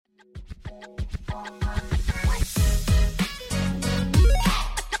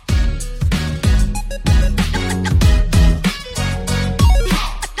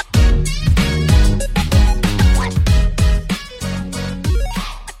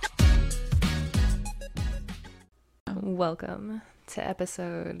Welcome to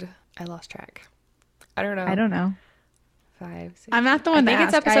episode, I lost track. I don't know. 5, 6. I'm not the one I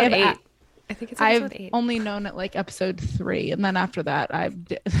think to it's ask. episode 8. I think it's episode 8. I've only known it like episode 3, and then after that, I've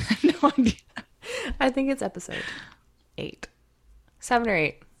no idea. I think it's episode 8. 7 or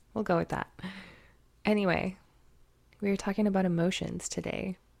 8. We'll go with that. Anyway, we were talking about emotions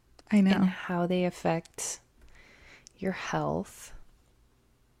today. I know. And how they affect your health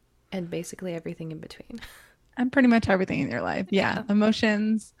and basically everything in between. And pretty much everything in your life. Yeah.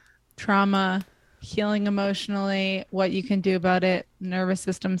 Emotions, trauma, healing emotionally, what you can do about it, nervous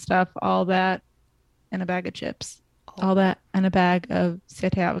system stuff, all that, and a bag of chips. All that and a bag of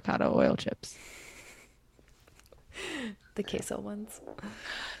Siete avocado oil chips. The queso ones.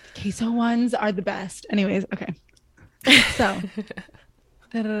 The queso ones are the best. Anyways, okay. So,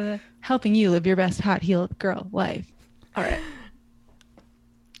 helping you live your best hot healed girl life. All right.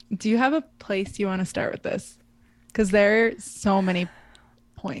 Do you have a place you want to start with this? Because there are so many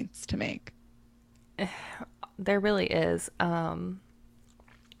points to make. There really is. I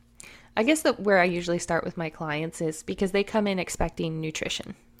guess that where I usually start with my clients is because they come in expecting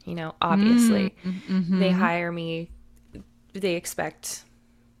nutrition. You know, obviously, they hire me. They expect,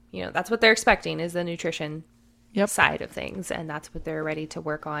 you know, that's what they're expecting is the nutrition side of things. And that's what they're ready to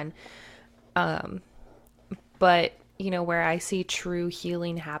work on. But you know, where I see true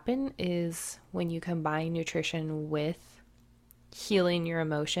healing happen is when you combine nutrition with healing your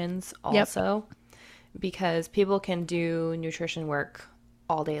emotions also. Because people can do nutrition work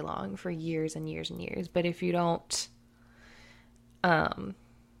all day long for years and years and years. But if you don't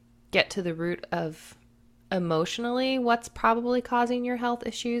get to the root of emotionally what's probably causing your health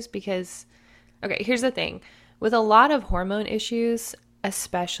issues, because, okay, here's the thing. With a lot of hormone issues,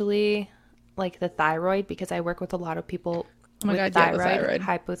 especially like the thyroid, because I work with a lot of people with thyroid,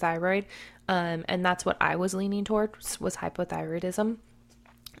 hypothyroid, and that's what I was leaning towards was hypothyroidism.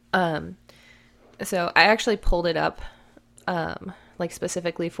 So I actually pulled it up, like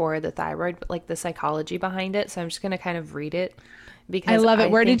specifically for the thyroid, but like the psychology behind it. So I'm just going to kind of read it because I love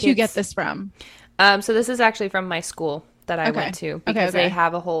it. Where did you get this from? So this is actually from my school that I went to because they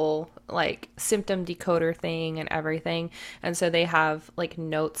have a whole like symptom decoder thing and everything. And so they have like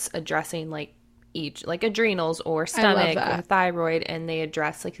notes addressing like each, like adrenals or stomach or thyroid, and they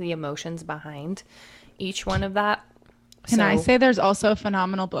address like the emotions behind each one of that. Can I say there's also a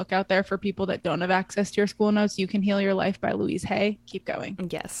phenomenal book out there for people that don't have access to your school notes? You Can Heal Your Life by Louise Hay. Keep going.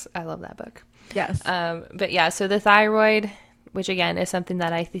 Yes, I love that book. Yes. But yeah, so the thyroid, which again is something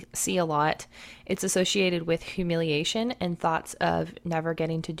that I see a lot, it's associated with humiliation and thoughts of never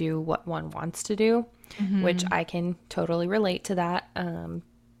getting to do what one wants to do, which I can totally relate to that,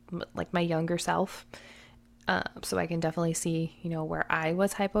 like my younger self. So I can definitely see, you know, where I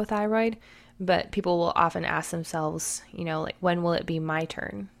was hypothyroid. But people will often ask themselves, you know, like, when will it be my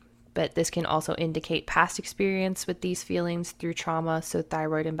turn? But this can also indicate past experience with these feelings through trauma. So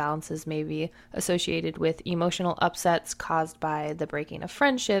thyroid imbalances may be associated with emotional upsets caused by the breaking of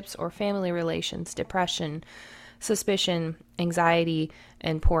friendships or family relations, depression, suspicion, anxiety,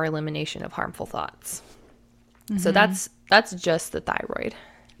 and poor elimination of harmful thoughts. So that's just the thyroid.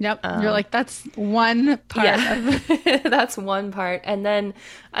 Yep. You're like, that's one part. Yeah. That's one part. And then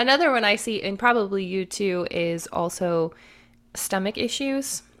another one I see, and probably you too, is also stomach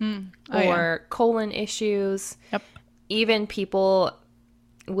issues or colon issues. Yep. Even people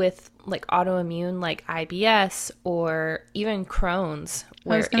with like autoimmune, like IBS or even Crohn's.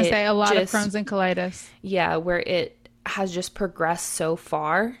 I was going to say a lot of Crohn's and colitis. Yeah. Where it has just progressed so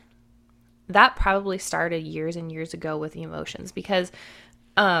far. That probably started years and years ago with the emotions, because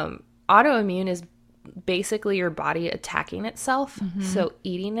autoimmune is basically your body attacking itself. So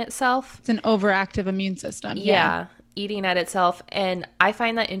eating itself. It's an overactive immune system. Yeah. Eating at itself. And I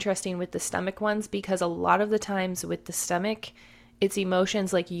find that interesting with the stomach ones, because a lot of the times with the stomach, it's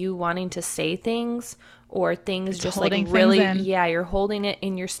emotions like you wanting to say things or things just like really, you're holding it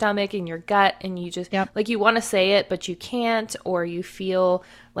in your stomach, in your gut, and you just like you want to say it, but you can't, or you feel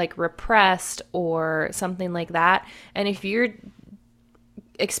like repressed or something like that. And if you're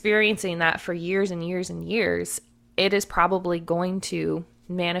experiencing that for years and years and years, it is probably going to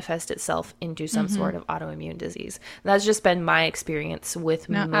manifest itself into some sort of autoimmune disease. That's just been my experience with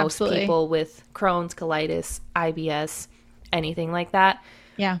most people with Crohn's, colitis, IBS, anything like that.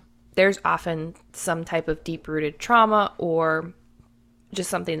 Yeah. There's often some type of deep-rooted trauma or just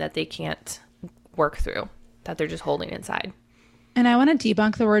something that they can't work through, that they're just holding inside. And I want to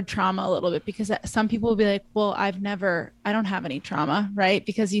debunk the word trauma a little bit, because some people will be like, well, I don't have any trauma, right?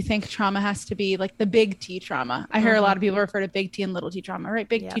 Because you think trauma has to be like the big T trauma. I hear a lot of people refer to big T and little T trauma, right?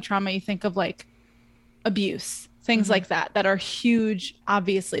 Big T trauma, you think of like abuse, things like that are huge.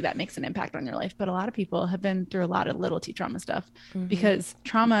 Obviously, that makes an impact on your life. But a lot of people have been through a lot of little T trauma stuff, because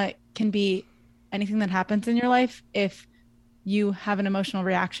trauma can be anything that happens in your life. If you have an emotional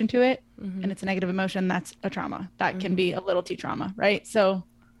reaction to it and it's a negative emotion, that's a trauma. That can be a little T trauma, right? So,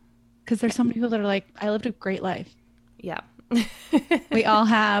 because there's so many people that are like, I lived a great life. Yeah. We all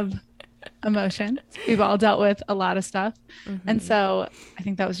have emotions. We've all dealt with a lot of stuff. And so I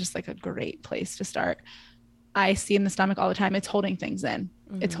think that was just like a great place to start. I see in the stomach all the time, it's holding things in.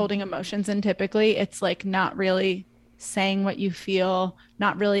 It's holding emotions in. Typically, it's like not really saying what you feel,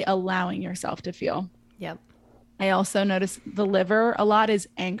 not really allowing yourself to feel. Yep. I also notice the liver a lot is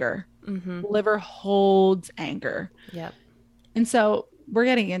anger. Liver holds anger. Yep. And so we're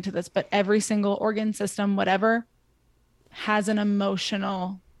getting into this, but every single organ system, whatever, has an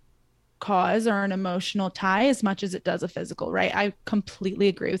emotional cause or an emotional tie as much as it does a physical, right? I completely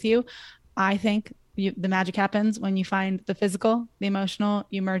agree with you. I think the magic happens when you find the physical, the emotional,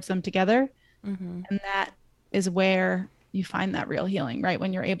 you merge them together. And that is where you find that real healing, right?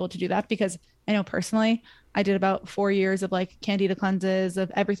 When you're able to do that. Because I know personally, I did about 4 years of like candida cleanses, of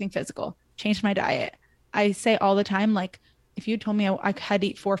everything physical, changed my diet. I say all the time, like, if you told me I had to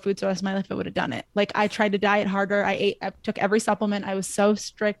eat 4 foods the rest of my life, I would have done it. Like, I tried to diet harder. I took every supplement. I was so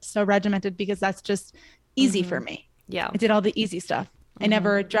strict, so regimented, because that's just easy for me. Yeah. I did all the easy stuff. I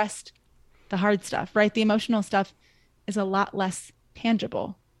never addressed the hard stuff, right? The emotional stuff is a lot less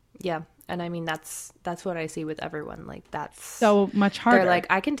tangible. Yeah. And I mean, that's what I see with everyone. Like, that's so much harder. They're like,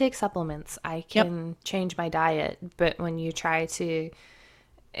 I can take supplements, I can change my diet. But when you try to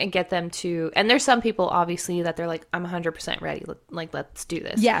get them to, and there's some people obviously that they're like, I'm 100% ready. Like, let's do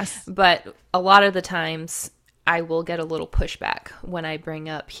this. Yes. But a lot of the times I will get a little pushback when I bring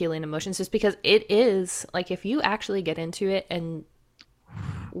up healing emotions, just because it is like, if you actually get into it and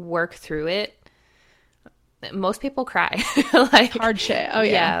work through it, most people cry. Like, hard shit. Oh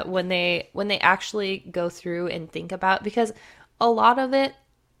yeah. When they actually go through and think about, because a lot of it,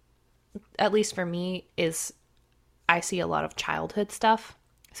 at least for me, is I see a lot of childhood stuff.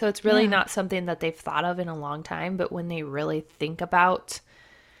 So it's really not something that they've thought of in a long time, but when they really think about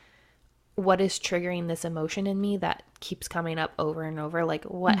what is triggering this emotion in me that keeps coming up over and over, like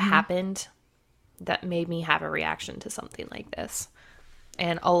what happened that made me have a reaction to something like this.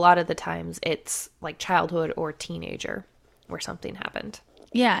 And a lot of the times it's like childhood or teenager where something happened.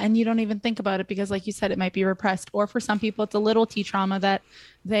 Yeah. And you don't even think about it because, like you said, it might be repressed. Or for some people, it's a little T trauma that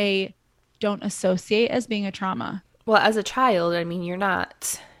they don't associate as being a trauma. Well, as a child, I mean,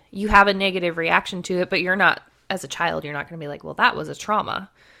 you have a negative reaction to it, but you're not, as a child, you're not going to be like, well, that was a trauma.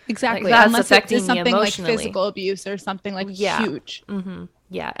 Exactly. Like, that's unless affecting it's something me like emotionally. physical abuse or something like huge.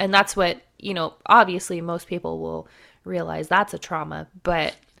 Yeah. And that's what, obviously most people will realize that's a trauma,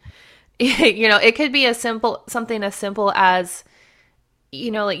 but it could be something as simple as,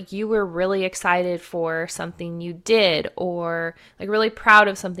 like you were really excited for something you did, or like really proud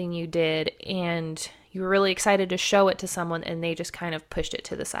of something you did, and you were really excited to show it to someone and they just kind of pushed it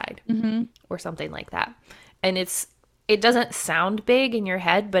to the side or something like that. And it doesn't sound big in your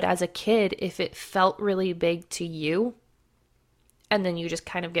head, but as a kid, if it felt really big to you and then you just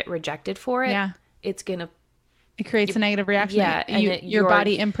kind of get rejected for it, it's going to, it creates a negative reaction. Yeah. And your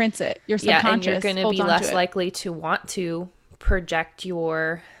body imprints it. Your subconscious. And you're going to be less likely to want to project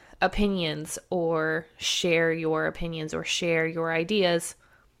your opinions or share your opinions or share your ideas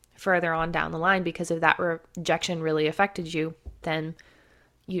further on down the line, because if that rejection really affected you, then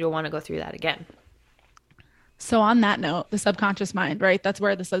you don't want to go through that again. So on that note, the subconscious mind, right? That's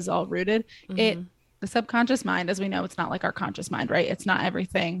where this is all rooted. The subconscious mind, as we know, it's not like our conscious mind, right? It's not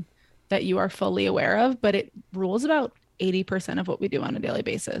everything that you are fully aware of, but it rules about 80% of what we do on a daily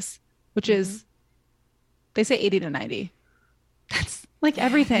basis, which is, they say 80 to 90. That's like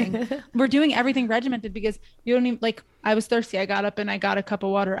everything. We're doing everything regimented because you don't even, like, I was thirsty. I got up and I got a cup of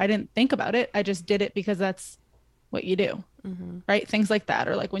water. I didn't think about it. I just did it because that's what you do, right? Things like that.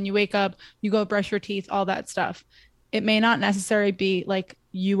 Or like when you wake up, you go brush your teeth, all that stuff. It may not necessarily be like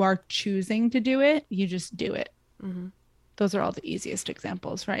you are choosing to do it. You just do it. Those are all the easiest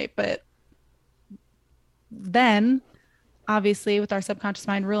examples, right? But then obviously with our subconscious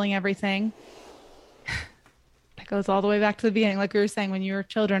mind ruling everything, that goes all the way back to the beginning. Like we were saying, when you were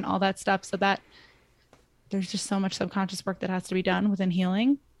children, all that stuff. So that there's just so much subconscious work that has to be done within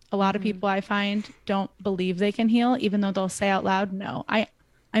healing. A lot of people I find don't believe they can heal, even though they'll say out loud, no,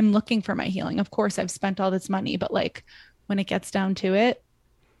 I'm looking for my healing. Of course, I've spent all this money, but like when it gets down to it,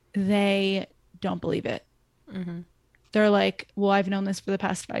 they don't believe it. Mm-hmm. They're like, well, I've known this for the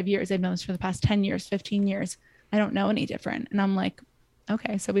past 5 years. I've known this for the past 10 years, 15 years. I don't know any different. And I'm like,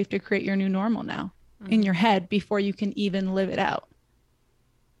 okay, so we have to create your new normal now in your head before you can even live it out.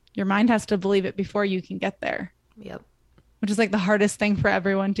 Your mind has to believe it before you can get there. Yep. Which is like the hardest thing for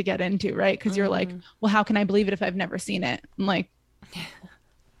everyone to get into, right? Because you're like, well, how can I believe it if I've never seen it? I'm like,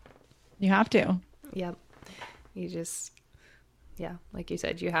 you have to. Yep. You just, yeah, like you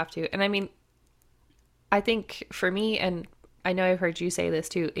said, you have to. And I mean, I think for me, and I know I've heard you say this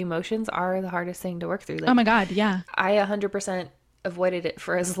too, emotions are the hardest thing to work through. Like, Oh my God, yeah. I 100% avoided it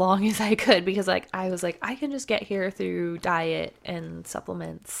for as long as I could because like I was like, I can just get here through diet and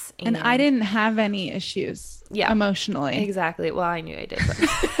supplements. And I didn't have any issues emotionally. Exactly. Well, I knew I did.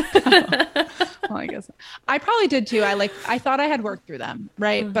 Well, I guess I probably did too. I thought I had worked through them,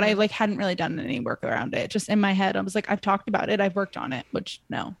 right? But I like hadn't really done any work around it. Just in my head, I was like, I've talked about it. I've worked on it, which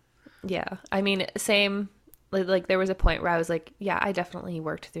no. Yeah. I mean, same. Like there was a point where I was like, yeah, I definitely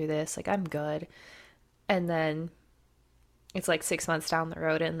worked through this. Like I'm good. And then it's like 6 months down the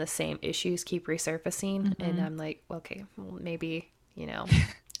road and the same issues keep resurfacing. And I'm like, okay, well, maybe,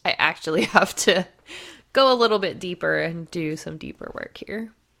 I actually have to go a little bit deeper and do some deeper work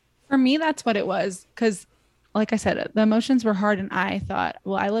here. For me, that's what it was. Because like I said, the emotions were hard. And I thought,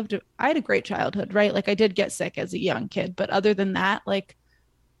 well, I had a great childhood, right? Like I did get sick as a young kid. But other than that, like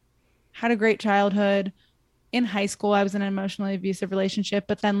had a great childhood. In high school, I was in an emotionally abusive relationship.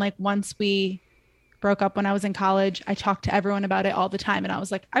 But then like once we broke up when I was in college, I talked to everyone about it all the time. And I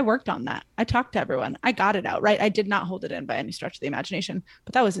was like, I worked on that. I talked to everyone. I got it out, right? I did not hold it in by any stretch of the imagination,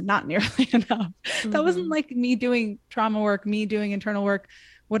 but that was not nearly enough. That wasn't like me doing trauma work, me doing internal work,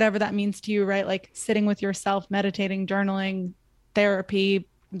 whatever that means to you, right? Like sitting with yourself, meditating, journaling, therapy,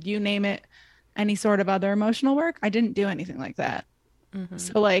 you name it, any sort of other emotional work. I didn't do anything like that.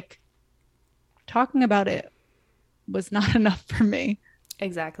 So like talking about it was not enough for me.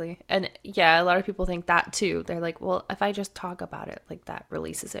 Exactly. And yeah, a lot of people think that too. They're like, well, if I just talk about it, like that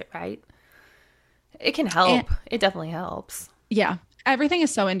releases it, right? It can help. It definitely helps. Yeah. Everything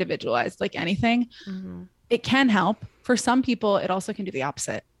is so individualized, like anything. It can help. For some people, it also can do the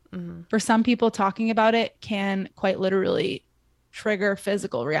opposite. For some people, talking about it can quite literally trigger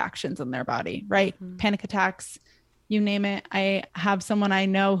physical reactions in their body, right? Panic attacks, you name it. I have someone I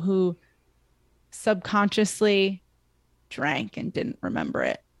know who subconsciously drank and didn't remember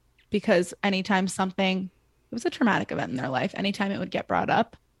it because anytime it was a traumatic event in their life, anytime it would get brought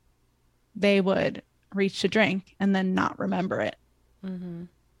up, they would reach to drink and then not remember it.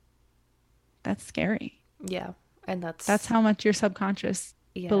 That's scary. Yeah. And that's how much your subconscious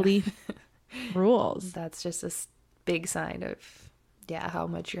belief rules. That's just a big sign of, how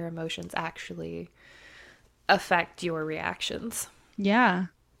much your emotions actually affect your reactions. Yeah.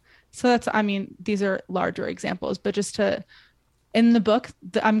 So these are larger examples, but in the book,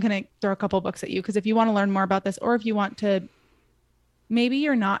 I'm going to throw a couple books at you because if you want to learn more about this, or if you want to, maybe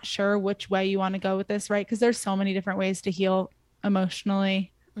you're not sure which way you want to go with this, right? Because there's so many different ways to heal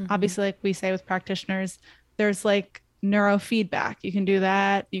emotionally. Obviously, like we say with practitioners, there's like neurofeedback. You can do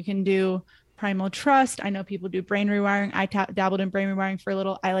that. You can do primal trust. I know people do brain rewiring. I dabbled in brain rewiring for a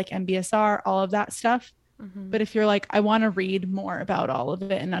little. I like MBSR, all of that stuff. But if you're like, I want to read more about all of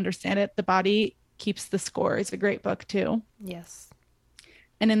it and understand it, The Body Keeps the Score is a great book too. Yes.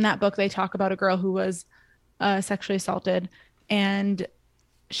 And in that book, they talk about a girl who was sexually assaulted and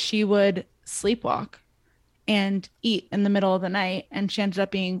she would sleepwalk and eat in the middle of the night. And she ended up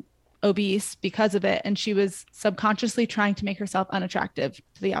being obese because of it. And she was subconsciously trying to make herself unattractive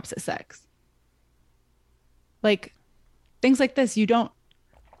to the opposite sex. Like things like this,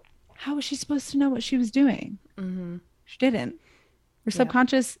 how was she supposed to know what she was doing? She didn't. Your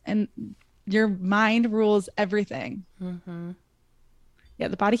subconscious and your mind rules everything. Yeah,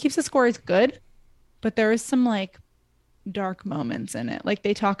 The Body Keeps the Score is good, but there is some like dark moments in it. Like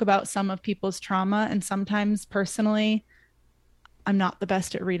they talk about some of people's trauma, and sometimes personally, I'm not the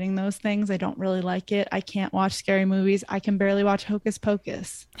best at reading those things. I don't really like it. I can't watch scary movies. I can barely watch Hocus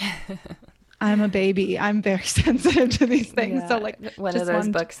Pocus. I'm a baby. I'm very sensitive to these things. So like one of those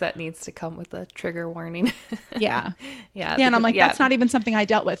books that needs to come with a trigger warning. Yeah. And I'm like, that's not even something I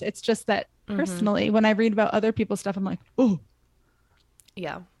dealt with. It's just that personally, when I read about other people's stuff, I'm like, oh.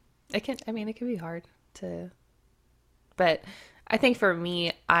 Yeah. It can be hard but I think for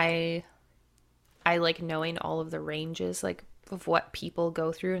me, I like knowing all of the ranges, like of what people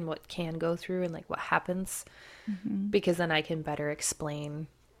go through and what can go through and like what happens, because then I can better explain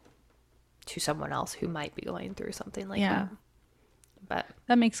to someone else who might be going through something like that. But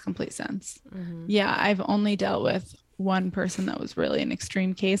that makes complete sense. Yeah, I've only dealt with one person that was really an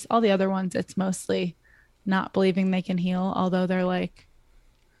extreme case. All the other ones, it's mostly not believing they can heal, although they're like,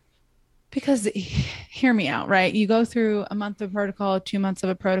 because hear me out, right? You go through a month of protocol, 2 months of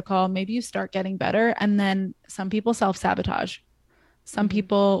a protocol, maybe you start getting better. And then some people self-sabotage. Some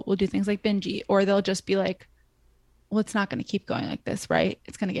people will do things like binge eat, or they'll just be like, well, it's not going to keep going like this, right?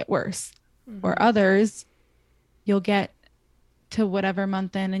 It's going to get worse. Or others, you'll get to whatever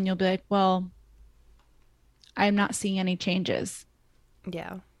month in and you'll be like, well, I'm not seeing any changes.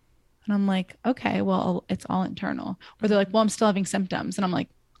 Yeah. And I'm like, okay, well, it's all internal. Or they're like, well, I'm still having symptoms. And I'm like,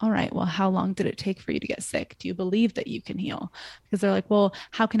 all right, well, how long did it take for you to get sick? Do you believe that you can heal? Because they're like, well,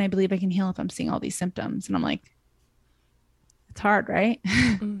 how can I believe I can heal if I'm seeing all these symptoms? And I'm like, it's hard, right?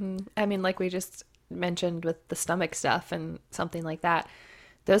 I mean, like we just mentioned with the stomach stuff and something like that,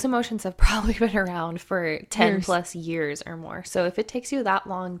 those emotions have probably been around for 10 plus years or more. So if it takes you that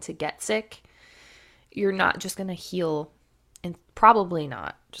long to get sick, you're not just going to heal, and probably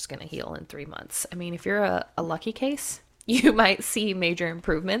not just going to heal in 3 months. I mean, if you're a lucky case, you might see major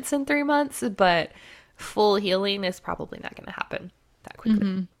improvements in 3 months, but full healing is probably not going to happen that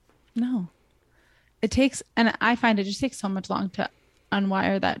quickly. No. It takes, and I find it just takes so much long to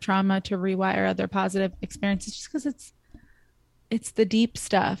unwire that trauma, to rewire other positive experiences, just because it's the deep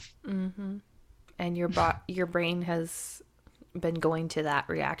stuff. And your brain has been going to that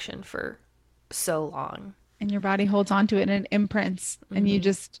reaction for so long. And your body holds on to it and it imprints, and you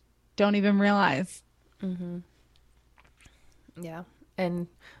just don't even realize. Yeah. And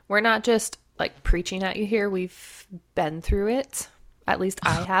we're not just like preaching at you here. We've been through it. At least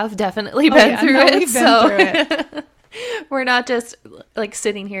I have definitely been through it. We've been through it. We're not just like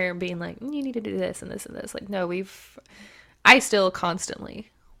sitting here and being like, you need to do this and this and this. Like, no, I still constantly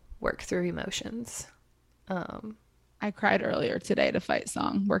work through emotions. I cried earlier today to Fight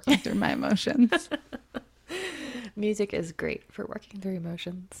Song, working through my emotions. Music is great for working through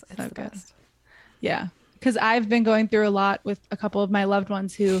emotions. It's the best. Yeah. Because I've been going through a lot with a couple of my loved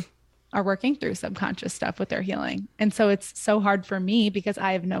ones who are working through subconscious stuff with their healing. And so it's so hard for me because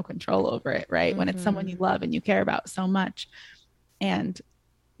I have no control over it, right? When it's someone you love and you care about so much, and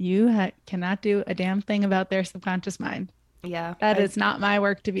you cannot do a damn thing about their subconscious mind. Yeah. That is not my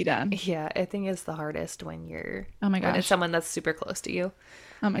work to be done. Yeah. I think it's the hardest when you're, oh my gosh, when it's someone that's super close to you.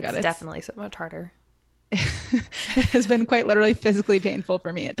 Oh my God. It's definitely so much harder. It has been quite literally physically painful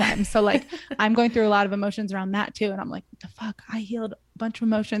for me at times. So like I'm going through a lot of emotions around that too. And I'm like, what the fuck? I healed a bunch of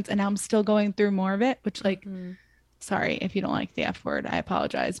emotions and now I'm still going through more of it, which like, sorry, if you don't like the F word, I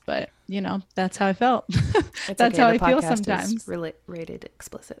apologize. But you know, that's how I felt. That's how I feel sometimes. Rated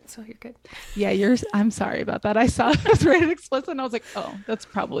explicit. So you're good. Yeah, I'm sorry about that. I saw it was rated explicit and I was like, oh, that's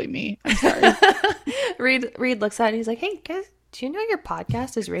probably me. I'm sorry. Reed looks at it and he's like, hey guys, do you know your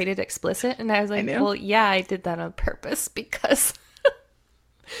podcast is rated explicit? And I was like, well, yeah, I did that on purpose because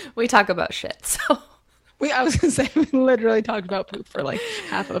we talk about shit. So I was going to say, we literally talked about poop for like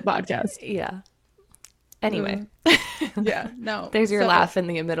half of the podcast. Yeah. Anyway. Yeah, no. There's your laugh in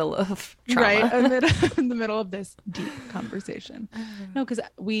the middle of trauma. Right, in the middle of this deep conversation. No, because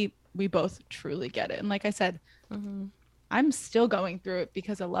we both truly get it. And like I said, I'm still going through it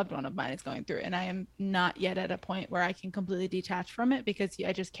because a loved one of mine is going through it. And I am not yet at a point where I can completely detach from it because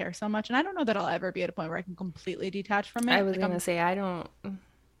I just care so much. And I don't know that I'll ever be at a point where I can completely detach from it. I was going to say,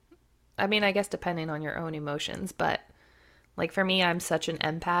 I mean, I guess depending on your own emotions, but like for me, I'm such an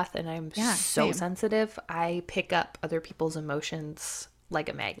empath and I'm so sensitive. I pick up other people's emotions like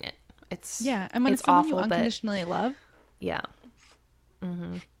a magnet. And when it's someone awful, you unconditionally love. Yeah.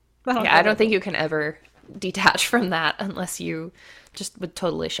 I don't think you can ever detach from that unless you just would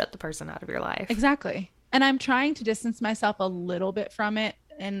totally shut the person out of your life. Exactly. And I'm trying to distance myself a little bit from it,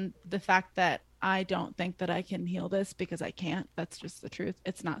 and the fact that I don't think that I can heal this because I can't. That's just the truth.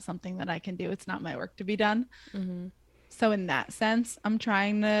 It's not something that I can do. It's not my work to be done. So in that sense, I'm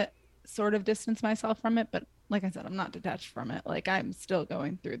trying to sort of distance myself from it, but like I said, I'm not detached from it. Like I'm still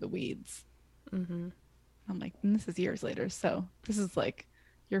going through the weeds. I'm like, and this is years later, so this is like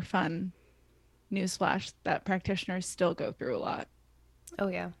your fun newsflash that practitioners still go through a lot. Oh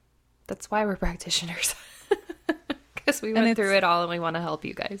yeah, that's why we're practitioners, because we went through it all and we want to help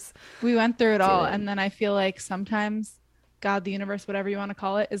you guys. We went through it all, and then I feel like sometimes God, the universe, whatever you want to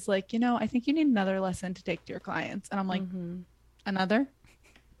call it, is like, you know, I think you need another lesson to take to your clients. And I'm like, another?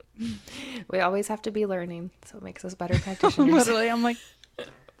 We always have to be learning, so it makes us better practitioners. Literally, I'm like,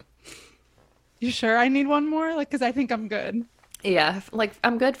 you sure I need one more? Like, because I think I'm good. Yeah, like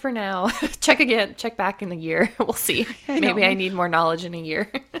I'm good for now. Check back in a year. We'll see. Maybe I need more knowledge in a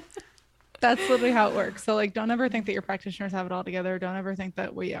year. That's literally how it works. So like, don't ever think that your practitioners have it all together. Don't ever think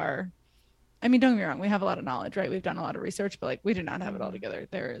that we are. I mean, don't get me wrong. We have a lot of knowledge, right? We've done a lot of research, but like, we do not have it all together.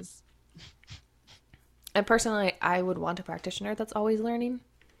 There is. And personally, I would want a practitioner that's always learning.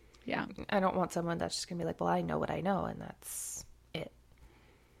 Yeah. I don't want someone that's just going to be like, well, I know what I know, and that's it.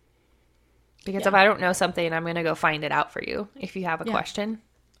 Because if I don't know something, I'm going to go find it out for you. If you have a question,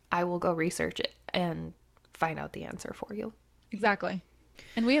 I will go research it and find out the answer for you. Exactly.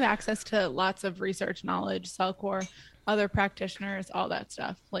 And we have access to lots of research knowledge, CellCore, other practitioners, all that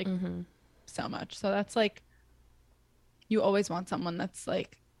stuff. Like, so much. So that's like, you always want someone that's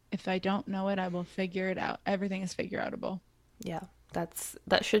like, if I don't know it, I will figure it out. Everything is figure outable. Yeah.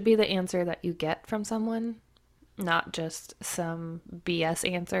 That should be the answer that you get from someone, not just some BS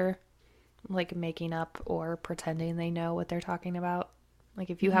answer, like making up or pretending they know what they're talking about. Like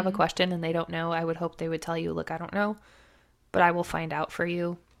if you have a question and they don't know, I would hope they would tell you, look, I don't know, but I will find out for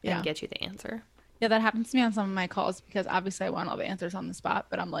you and get you the answer. Yeah, that happens to me on some of my calls because obviously I want all the answers on the spot,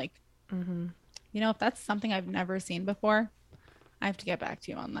 but I'm like, you know, if that's something I've never seen before, I have to get back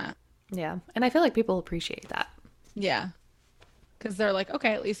to you on that. Yeah. And I feel like people appreciate that. Yeah. Because they're like,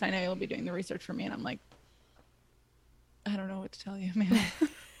 okay, at least I know you'll be doing the research for me. And I'm like, I don't know what to tell you, man.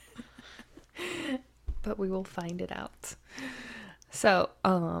 But we will find it out. So,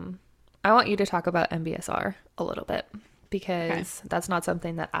 I want you to talk about MBSR a little bit because that's not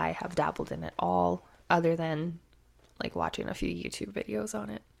something that I have dabbled in at all other than like watching a few YouTube videos on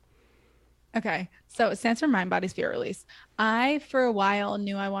it. Okay. So it stands for Mind, Body, Spirit Release. I, for a while,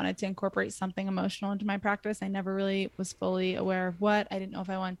 knew I wanted to incorporate something emotional into my practice. I never really was fully aware of what. I didn't know if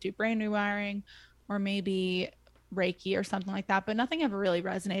I wanted to do brain rewiring or maybe Reiki or something like that, but nothing ever really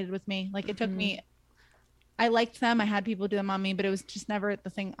resonated with me. Like it took me, I liked them. I had people do them on me, but it was just never the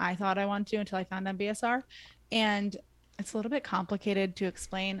thing I thought I wanted to until I found MBSR. And it's a little bit complicated to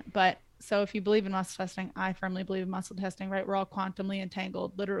explain, but so if you believe in muscle testing, I firmly believe in muscle testing, right? We're all quantumly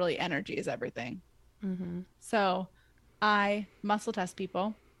entangled. Literally, energy is everything. So I muscle test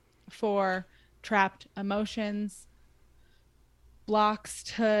people for trapped emotions, blocks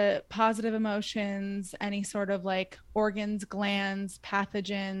to positive emotions, any sort of like organs, glands,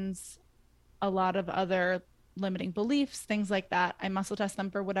 pathogens, a lot of other limiting beliefs, things like that. I muscle test them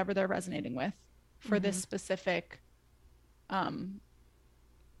for whatever they're resonating with for this specific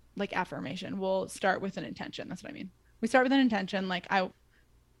like affirmation. We'll start with an intention. That's what I mean. We start with an intention. Like I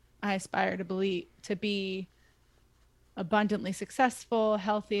aspire to be abundantly successful,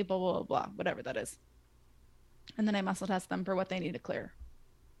 healthy, blah, blah, blah, blah, whatever that is. And then I muscle test them for what they need to clear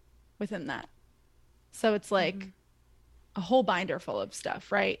within that. So it's like a whole binder full of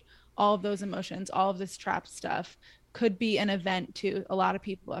stuff, right? All of those emotions, all of this trapped stuff could be an event too. A lot of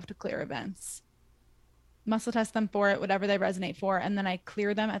people have to clear events. Muscle test them for it, whatever they resonate for, and then I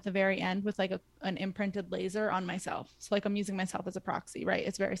clear them at the very end with like an imprinted laser on myself. So like I'm using myself as a proxy, right?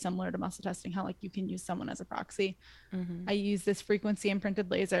 It's very similar to muscle testing, how like you can use someone as a proxy. I use this frequency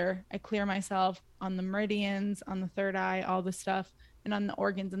imprinted laser. I clear myself on the meridians, on the third eye, all the stuff, and on the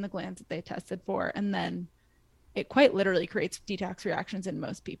organs and the glands that they tested for. And then it quite literally creates detox reactions in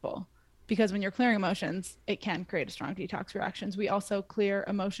most people. Because when you're clearing emotions, it can create a strong detox reactions. We also clear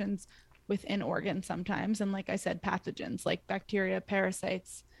emotions within organs sometimes. And like I said, pathogens like bacteria,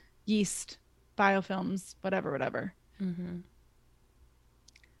 parasites, yeast, biofilms, whatever.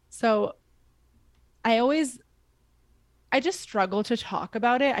 So I just struggle to talk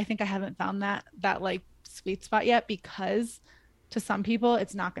about it. I think I haven't found that like sweet spot yet because to some people,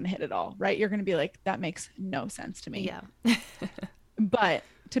 it's not going to hit at all, right? You're going to be like, that makes no sense to me. Yeah. But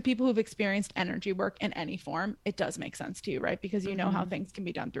to people who've experienced energy work in any form, it does make sense to you, right? Because you know how things can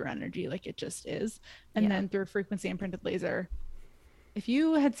be done through energy, like it just is. And then through frequency imprinted laser. If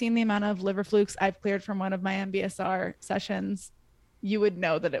you had seen the amount of liver flukes I've cleared from one of my MBSR sessions, you would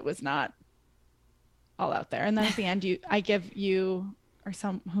know that it was not all out there. And then at the end, I give you or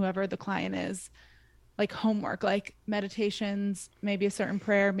whoever the client is, like homework, like meditations, maybe a certain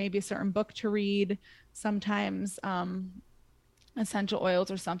prayer, maybe a certain book to read, sometimes essential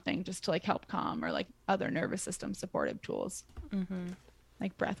oils or something just to like help calm, or like other nervous system supportive tools,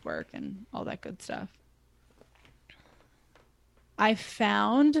 like breath work and all that good stuff. I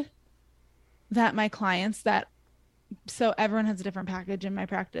found that my clients so everyone has a different package in my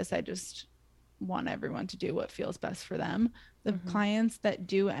practice. I just want everyone to do what feels best for them. The clients that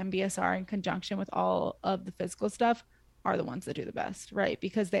do MBSR in conjunction with all of the physical stuff are the ones that do the best, right?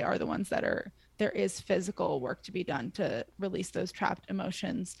 Because they are the ones that there is physical work to be done to release those trapped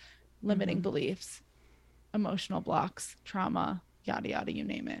emotions, limiting beliefs, emotional blocks, trauma, yada, yada, you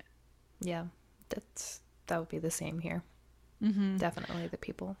name it. Yeah, that would be the same here. Definitely the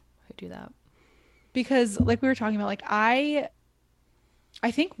people who do that. Because like we were talking about, like I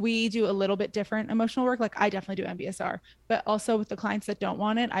think we do a little bit different emotional work. Like I definitely do MBSR, but also with the clients that don't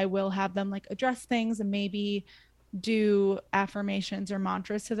want it, I will have them like address things and maybe do affirmations or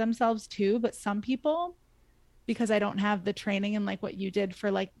mantras to themselves too. But some people, because I don't have the training and like what you did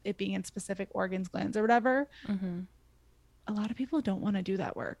for like it being in specific organs, glands, or whatever, a lot of people don't want to do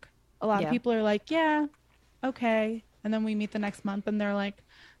that work. A lot of people are like, yeah, okay. And then we meet the next month and they're like,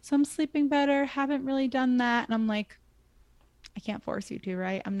 so I'm sleeping better, haven't really done that. And I'm like, I can't force you to,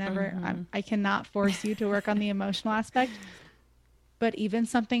 right? I cannot force you to work on the emotional aspect. But even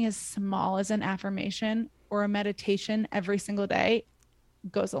something as small as an affirmation or a meditation every single day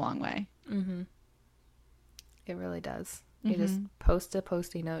goes a long way. It really does. You just post a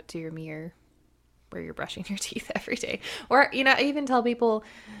Post-it note to your mirror where you're brushing your teeth every day. Or, you know, I even tell people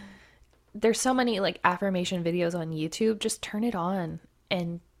there's so many like affirmation videos on YouTube. Just turn it on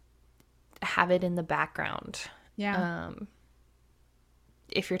and have it in the background. Yeah.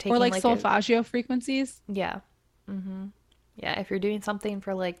 If you're taking or like solfeggio frequencies. Yeah. Yeah. If you're doing something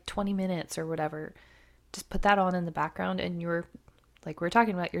for like 20 minutes or whatever, just put that on in the background and you're like we're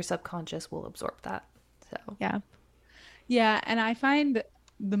talking about, your subconscious will absorb that. So yeah. And I find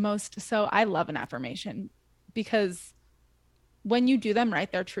so I love an affirmation because when you do them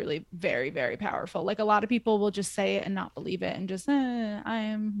right, they're truly very, very powerful. Like a lot of people will just say it and not believe it and just, I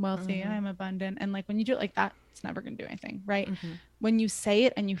am wealthy, I am abundant. And like when you do it like that, it's never going to do anything, right? When you say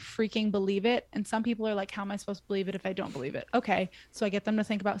it and you freaking believe it, and some people are like, how am I supposed to believe it if I don't believe it? Okay. So I get them to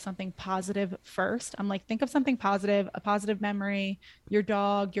think about something positive first. I'm like, think of something positive, a positive memory, your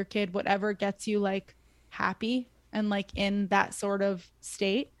dog, your kid, whatever gets you like happy and like in that sort of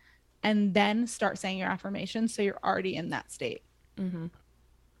state. And then start saying your affirmations. So you're already in that state. And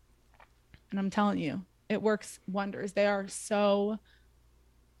I'm telling you, it works wonders. They are so,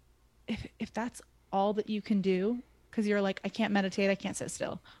 if that's all that you can do, because you're like, I can't meditate, I can't sit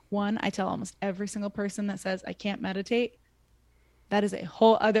still. One, I tell almost every single person that says I can't meditate, that is a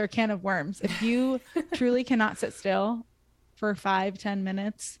whole other can of worms. If you truly cannot sit still for 5-10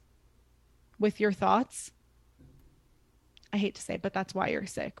 minutes with your thoughts, I hate to say it, but that's why you're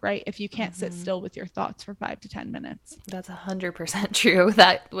sick, right? If you can't sit still with your thoughts for 5 to 10 minutes. That's 100% true.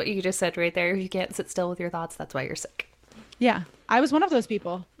 That what you just said right there. If you can't sit still with your thoughts, that's why you're sick. Yeah. I was one of those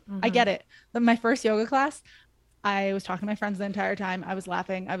people. I get it. My first yoga class, I was talking to my friends the entire time. I was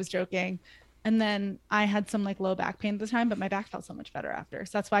laughing. I was joking. And then I had some like low back pain at the time, but my back felt so much better after.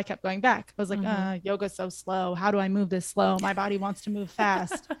 So that's why I kept going back. I was like, yoga's so slow. How do I move this slow? My body wants to move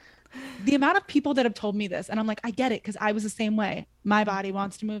fast. The amount of people that have told me this, and I'm like, I get it, because I was the same way. My body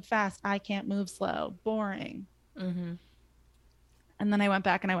wants to move fast. I can't move slow. Boring. And then I went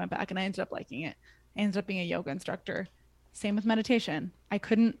back and I ended up liking it. I ended up being a yoga instructor. Same with meditation. I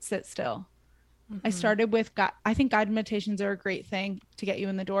couldn't sit still. I started with, I think guided meditations are a great thing to get you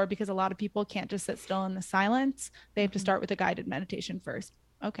in the door, because a lot of people can't just sit still in the silence. They have to start with a guided meditation first.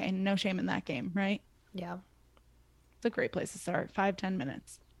 Okay, no shame in that game, right? Yeah. It's a great place to start. 5-10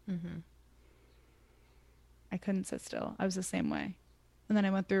 minutes. I couldn't sit still. I was the same way. And then I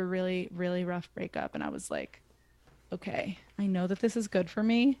went through a really, really rough breakup, and I was like, okay, I know that this is good for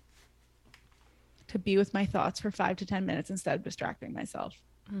me to be with my thoughts for 5 to 10 minutes instead of distracting myself.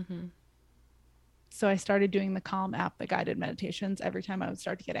 So I started doing the Calm app, the guided meditations. Every time I would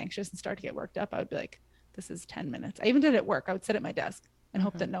start to get anxious and start to get worked up, I would be like, this is 10 minutes. I even did it at work. I would sit at my desk and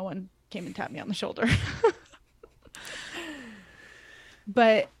hope that no one came and tapped me on the shoulder.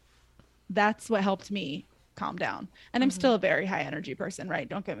 But that's what helped me calm down. And I'm still a very high energy person, right?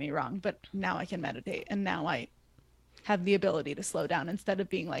 Don't get me wrong. But now I can meditate, and now I have the ability to slow down instead of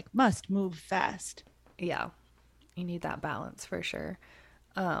being like, must move fast. Yeah. You need that balance for sure.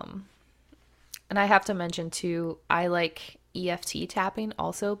 And I have to mention too, I like EFT tapping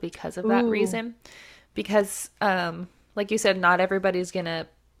also because of that reason. Because, like you said, not everybody's going to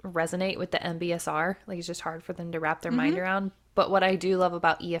resonate with the MBSR. Like it's just hard for them to wrap their mind around. But what I do love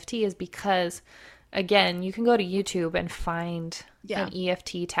about EFT is because, again, you can go to YouTube and find an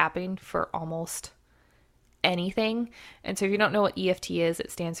EFT tapping for almost anything. And so if you don't know what EFT is,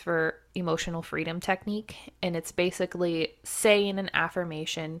 it stands for Emotional Freedom Technique. And it's basically saying an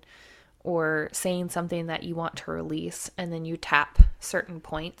affirmation or saying something that you want to release, and then you tap certain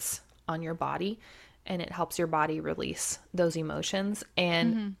points on your body, and it helps your body release those emotions.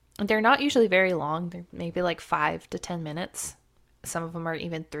 And they're not usually very long. They're maybe like 5 to 10 minutes. Some of them are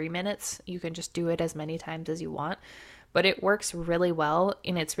even 3 minutes. You can just do it as many times as you want, but it works really well,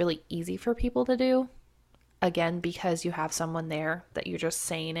 and it's really easy for people to do. Again, because you have someone there that you're just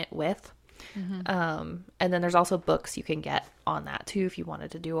saying it with. And then there's also books you can get on that too if you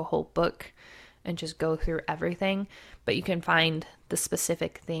wanted to do a whole book and just go through everything. But you can find the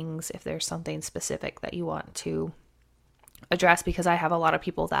specific things if there's something specific that you want to address, because I have a lot of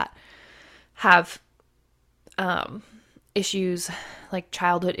people that have issues, like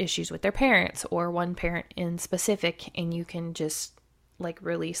childhood issues with their parents or one parent in specific, and you can just like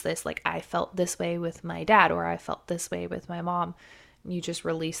release this, like I felt this way with my dad, or I felt this way with my mom. You just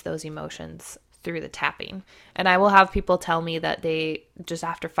release those emotions through the tapping. And I will have people tell me that they just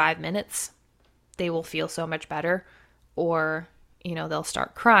after 5 minutes they will feel so much better, or they'll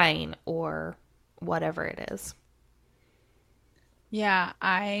start crying or whatever it is. Yeah,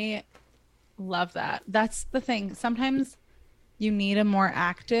 I love that. That's the thing. Sometimes you need a more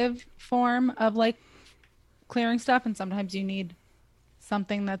active form of like clearing stuff, and sometimes you need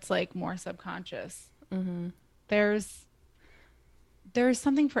something that's like more subconscious. There's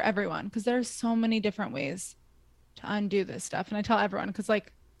something for everyone, because there's so many different ways to undo this stuff. And I tell everyone, because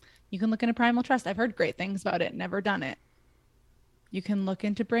like you can look into primal trust. I've heard great things about it, never done it. You can look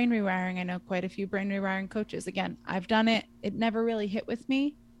into brain rewiring. I know quite a few brain rewiring coaches. Again, I've done it. It never really hit with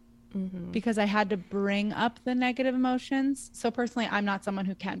me because I had to bring up the negative emotions. So personally, I'm not someone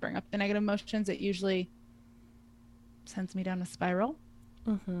who can bring up the negative emotions. It usually sends me down a spiral.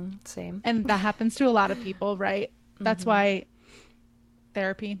 Same. And that happens to a lot of people, right? That's why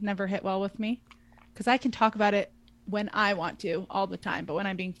therapy never hit well with me, because I can talk about it when I want to all the time, but when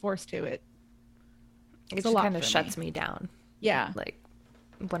I'm being forced to, it just kind of shuts me down. Yeah. Like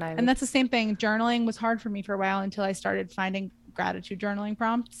when And that's the same thing. Journaling was hard for me for a while until I started finding gratitude journaling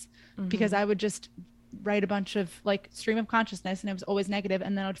prompts, because I would just write a bunch of like stream of consciousness, and it was always negative,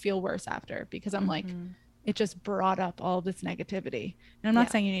 and then I would feel worse after, because I'm like, it just brought up all of this negativity. And I'm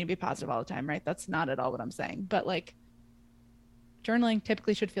not saying you need to be positive all the time, right? That's not at all what I'm saying. But like journaling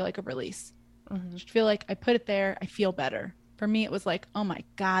typically should feel like a release. It should feel like I put it there, I feel better. For me, it was like, oh my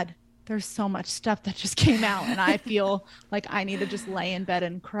God, there's so much stuff that just came out, and I feel like I need to just lay in bed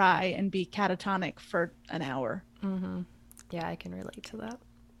and cry and be catatonic for an hour. Yeah, I can relate to that.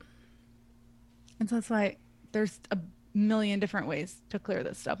 And so it's like there's a million different ways to clear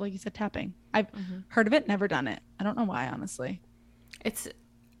this stuff. Like you said, tapping. I've heard of it, never done it. I don't know why, honestly.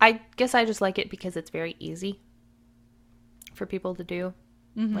 I guess I just like it because it's very easy for people to do.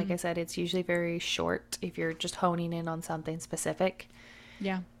 Like I said, it's usually very short if you're just honing in on something specific.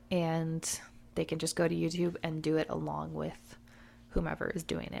 Yeah. And they can just go to YouTube and do it along with whomever is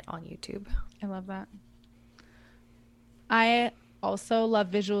doing it on YouTube. I love that. I also love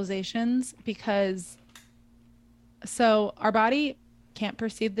visualizations because our body can't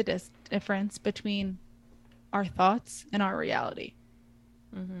perceive the difference between our thoughts and our reality.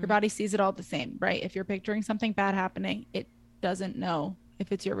 Your body sees it all the same, right? If you're picturing something bad happening, it doesn't know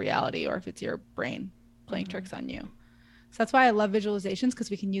if it's your reality or if it's your brain playing tricks on you. So that's why I love visualizations,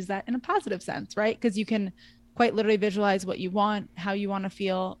 because we can use that in a positive sense, right? Because you can quite literally visualize what you want, how you want to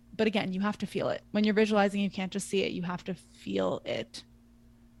feel. But again, you have to feel it. When you're visualizing, you can't just see it. You have to feel it.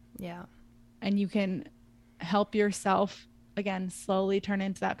 Yeah. And you can help yourself, again, slowly turn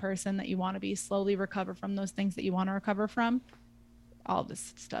into that person that you want to be, slowly recover from those things that you want to recover from. All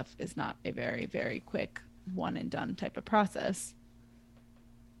this stuff is not a very, very quick one and done type of process.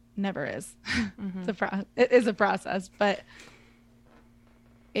 Never is. It is a process, but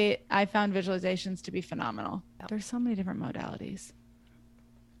I found visualizations to be phenomenal. There's so many different modalities.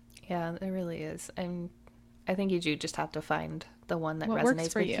 Yeah, it really is. And I think you do just have to find the one that what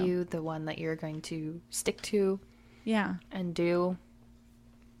resonates with you, the one that you're going to stick to. Yeah. And do.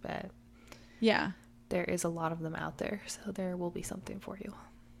 But yeah, there is a lot of them out there, so there will be something for you.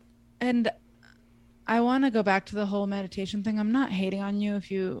 And I want to go back to the whole meditation thing. I'm not hating on you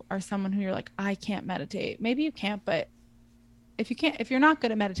if you are someone who you're like, I can't meditate. Maybe you can't, but if you're not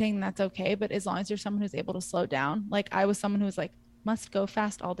good at meditating, that's okay. But as long as you're someone who's able to slow down, like I was someone who was like, must go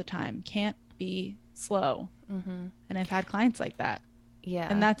fast all the time, can't be slow. And I've had clients like that. Yeah.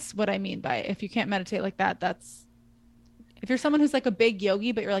 And that's what I mean by if you can't meditate like that, if you're someone who's like a big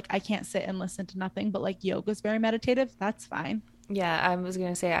yogi, but you're like, I can't sit and listen to nothing, but like yoga's very meditative, that's fine. Yeah. I was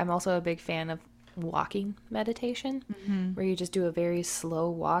going to say, I'm also a big fan of walking meditation, where you just do a very slow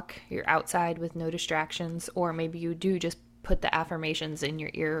walk. You're outside with no distractions, or maybe you do just put the affirmations in your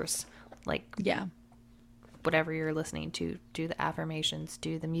ears, like whatever you're listening to, do the affirmations,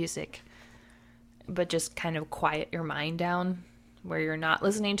 do the music, but just kind of quiet your mind down, where you're not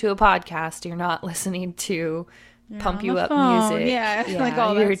listening to a podcast, you're not listening to pump you up phone. music. Yeah, like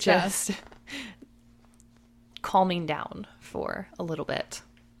all you're that stuff. just calming down for a little bit.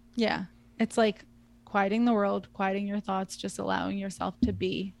 Yeah. It's like quieting the world, quieting your thoughts, just allowing yourself to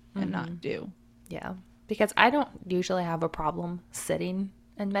be and not do. Yeah. Because I don't usually have a problem sitting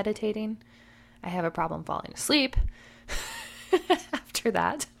and meditating. I have a problem falling asleep after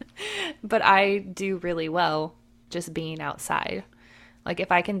that. But I do really well just being outside. Like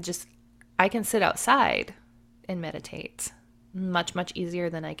if I can sit outside and meditate much, much easier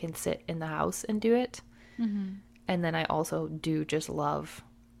than I can sit in the house and do it. Mm-hmm. And then I also do just love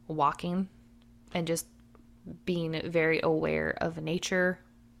walking and just being very aware of nature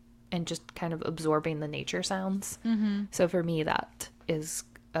and just kind of absorbing the nature sounds. Mm-hmm. So for me, that is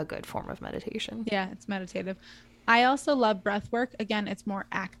a good form of meditation. Yeah, it's meditative. I also love breath work. Again, it's more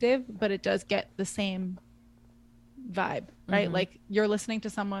active, but it does get the same vibe, right? Mm-hmm. Like you're listening to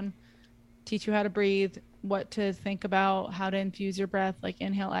someone teach you how to breathe, what to think about, how to infuse your breath, like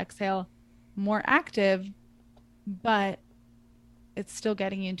inhale, exhale, more active, but it's still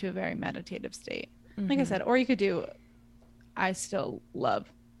getting you into a very meditative state. Mm-hmm. Like I said, or you could do, I still love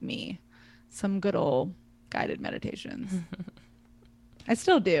some good old guided meditations. I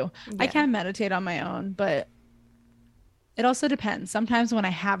still do. Yeah. I can meditate on my own, but it also depends. Sometimes when I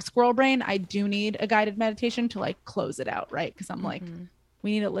have squirrel brain, I do need a guided meditation to like close it out, right? Because I'm like,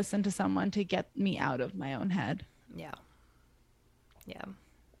 we need to listen to someone to get me out of my own head. Yeah. Yeah.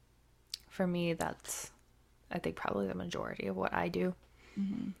 For me, that's, I think, probably the majority of what I do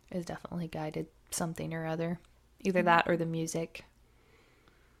is definitely guided something or other. Either that or the music.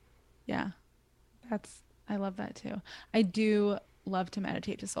 Yeah. I love that too. I do love to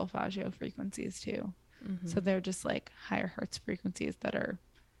meditate to solfeggio frequencies too. Mm-hmm. So they're just like higher hertz frequencies that are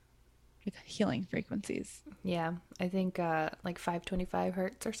like healing frequencies. Yeah. I think like 525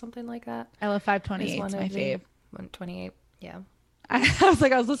 hertz or something like that. I love 528. It's my fave. 128. Yeah. I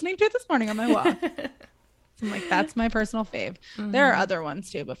was listening to it this morning on my walk. So I'm like, that's my personal fave. Mm-hmm. There are other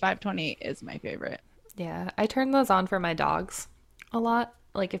ones too, but 528 is my favorite. Yeah. I turn those on for my dogs a lot.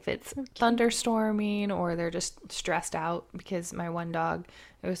 Like if it's thunderstorming or they're just stressed out, because my one dog,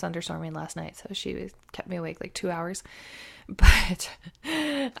 it was thunderstorming last night, so she kept me awake like 2 hours. But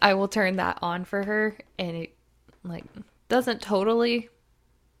I will turn that on for her, and it like doesn't totally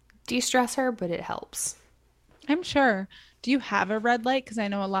de-stress her, but it helps. I'm sure. Do you have a red light? Because I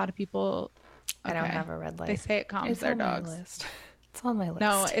know a lot of people. Okay. I don't have a red light. They say it calms their dogs. It's on my list.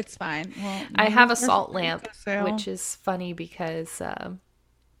 No, it's fine. Well, I have a salt lamp, which is funny because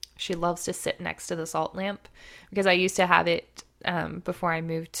she loves to sit next to the salt lamp, because I used to have it before I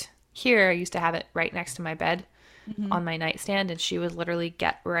moved here. I used to have it right next to my bed on my nightstand, and she would literally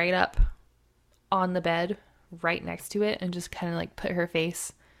get right up on the bed right next to it and just kind of like put her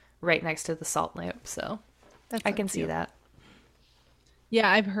face right next to the salt lamp. So I can see that. Yeah,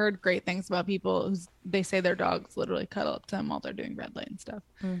 I've heard great things about people who they say their dogs literally cuddle up to them while they're doing red light and stuff.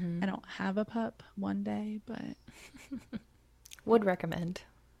 I don't have a pup one day, but would recommend.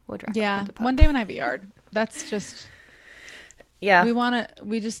 Yeah, one day when I have a yard. That's just yeah.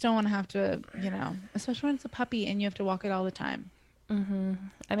 We just don't want to have to, especially when it's a puppy and you have to walk it all the time. Mm-hmm.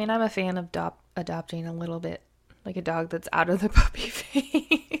 I mean, I'm a fan of adopting a little bit, like a dog that's out of the puppy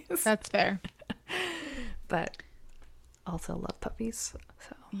phase. That's fair. But also love puppies.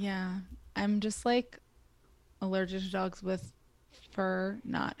 So yeah, I'm just like allergic to dogs with fur,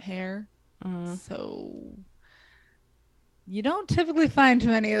 not hair. So you don't typically find too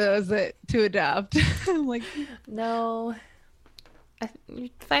many of those to adopt. Like, no, you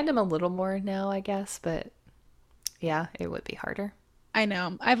find them a little more now, I guess, but yeah, it would be harder. I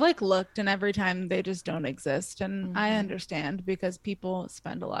know. I've like looked, and every time they just don't exist, and I understand because people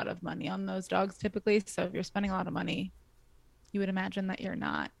spend a lot of money on those dogs typically. So if you're spending a lot of money, you would imagine that you're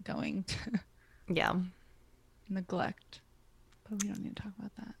not going to neglect. But we don't need to talk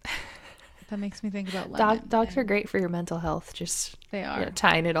about that. That makes me think about Lemon. Dogs are great for your mental health. Just they are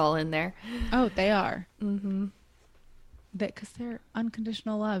tying it all in there. Oh, they are. Because they're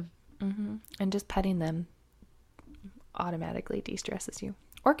unconditional love. And just petting them automatically de-stresses you.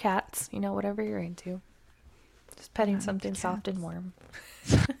 Or cats, whatever you're into. Just petting something soft and warm.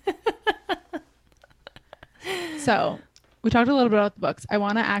 So we talked a little bit about the books. I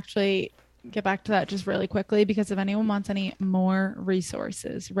want to actually get back to that just really quickly, because if anyone wants any more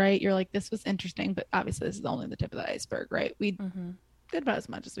resources, right? You're like, this was interesting, but obviously this is only the tip of the iceberg, right? We did about as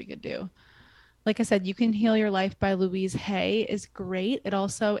much as we could do. Like I said, You Can Heal Your Life by Louise Hay is great. It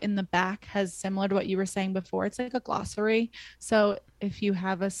also in the back has, similar to what you were saying before, it's like a glossary. So if you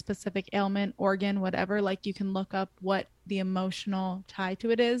have a specific ailment, organ, whatever, like you can look up what the emotional tie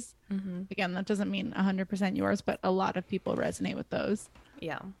to it is. Again, that doesn't mean 100% yours, but a lot of people resonate with those.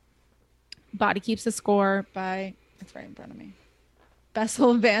 Yeah. Body Keeps the Score by, it's right in front of me,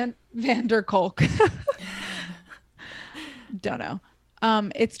 Bessel van der Kolk. Don't know.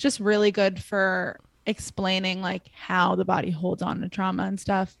 It's just really good for explaining like how the body holds on to trauma and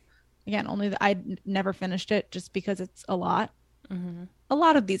stuff. Again, never finished it just because it's a lot. Mm-hmm. A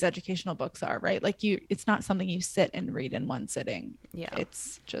lot of these educational books are, right? Like it's not something you sit and read in one sitting. Yeah.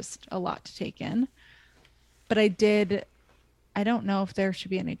 It's just a lot to take in. But I don't know if there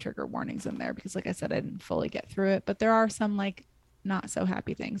should be any trigger warnings in there because like I said, I didn't fully get through it, but there are some like not so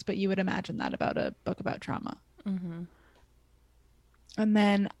happy things, but you would imagine that about a book about trauma. Mm-hmm. And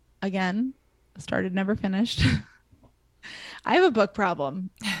then again, started, never finished. I have a book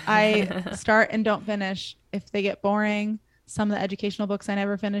problem. I start and don't finish. If they get boring, some of the educational books I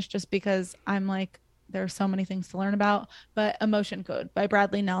never finish just because I'm like, there are so many things to learn about. But Emotion Code by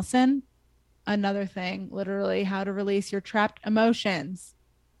Bradley Nelson, another thing, literally how to release your trapped emotions.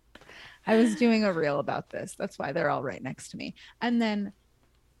 I was doing a reel about this. That's why they're all right next to me. And then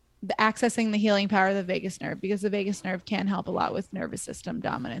accessing the healing power of the vagus nerve, because the vagus nerve can help a lot with nervous system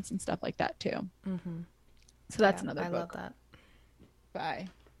dominance and stuff like that too. Mm-hmm. So that's another book. I love that. By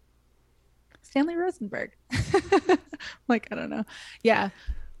Stanley Rosenberg. Like, I don't know. Yeah.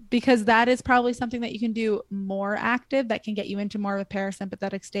 Because that is probably something that you can do more active that can get you into more of a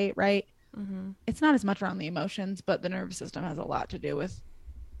parasympathetic state, right? Mm-hmm. It's not as much around the emotions, but the nervous system has a lot to do with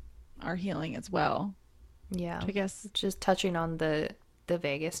our healing as well. Yeah. I guess just touching on the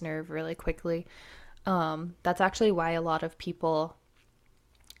vagus nerve really quickly. That's actually why a lot of people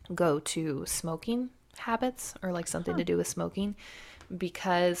go to smoking habits or like something to do with smoking,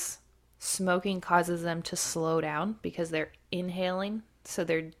 because smoking causes them to slow down because they're inhaling. So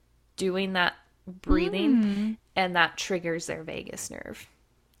they're doing that breathing and that triggers their vagus nerve.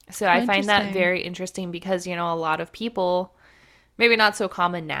 So I find that very interesting because, you know, a lot of people, maybe not so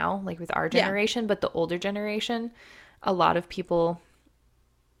common now, like with our generation, but the older generation, a lot of people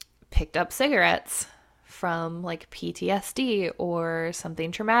picked up cigarettes from like PTSD or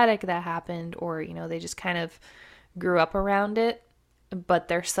something traumatic that happened, or, you know, they just kind of grew up around it, but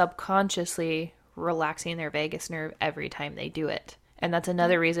they're subconsciously relaxing their vagus nerve every time they do it. And that's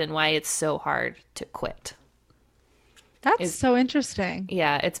another reason why it's so hard to quit. That's so interesting.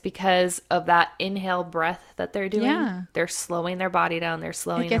 Yeah, it's because of that inhale breath that they're doing. Yeah. They're slowing their body down. They're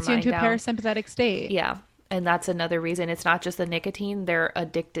slowing their mind down. It gets you into a parasympathetic state. Yeah. And that's another reason. It's not just the nicotine. They're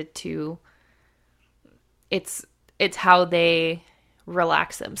addicted to, it's how they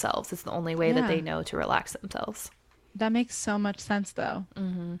relax themselves. It's the only way that they know to relax themselves. That makes so much sense though.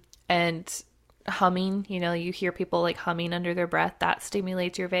 Mm-hmm. And humming, you know, you hear people like humming under their breath. That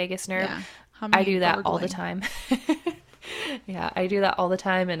stimulates your vagus nerve. Yeah. I do that all the time. Yeah, I do that all the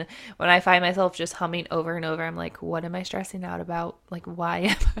time. And when I find myself just humming over and over, I'm like, what am I stressing out about? Like,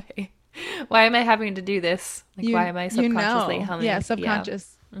 why am I having to do this? Like, why am I subconsciously humming? Yeah,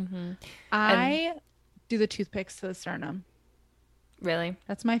 subconscious. Yeah. Mm-hmm. I do the toothpicks to the sternum. Really?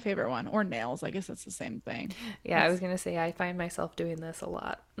 That's my favorite one. Or nails. I guess it's the same thing. Yeah, I was going to say, I find myself doing this a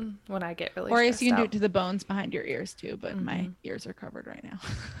lot when I get really stressed out. Or I guess you can do it to the bones behind your ears too, but my ears are covered right now.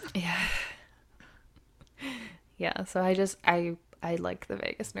 Yeah. Yeah, so I like the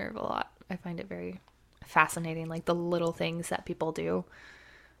vagus nerve a lot. I find it very fascinating, like the little things that people do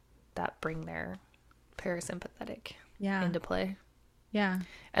that bring their parasympathetic into play. Yeah.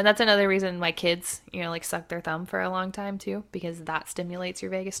 And that's another reason my kids, you know, like suck their thumb for a long time too, because that stimulates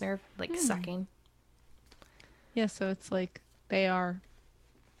your vagus nerve, like sucking. Yeah, so it's like they are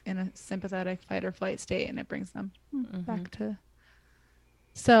in a sympathetic fight or flight state and it brings them back to.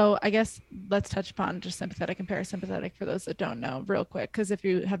 So I guess let's touch upon just sympathetic and parasympathetic for those that don't know real quick, because if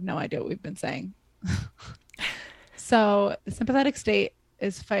you have no idea what we've been saying. So the sympathetic state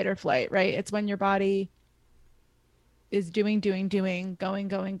is fight or flight, right? It's when your body is doing,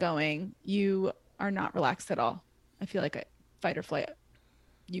 going. You are not relaxed at all. I feel like fight or flight,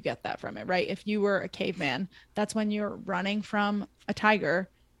 you get that from it, right? If you were a caveman, that's when you're running from a tiger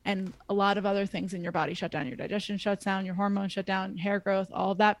and a lot of other things in your body shut down. Your digestion shuts down, your hormones shut down, hair growth,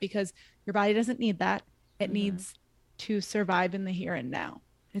 all of that, because your body doesn't need that. It needs to survive in the here and now.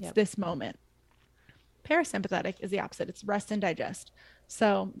 It's this moment. Parasympathetic is the opposite. It's rest and digest.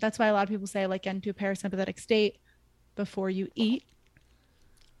 So that's why a lot of people say like get into a parasympathetic state before you eat.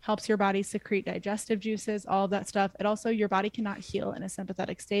 Helps your body secrete digestive juices, all of that stuff. It also, your body cannot heal in a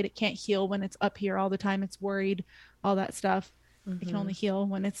sympathetic state. It can't heal when it's up here all the time. It's worried, all that stuff. It can only heal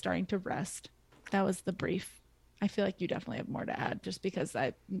when it's starting to rest. That was the brief. I feel like you definitely have more to add just because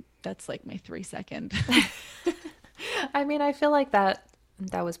that's like my 3-second. I mean, I feel like that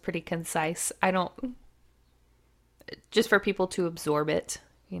was pretty concise. Just for people to absorb it,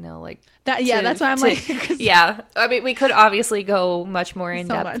 you know, like that. Yeah, that's why I'm like, yeah. I mean, we could obviously go much more in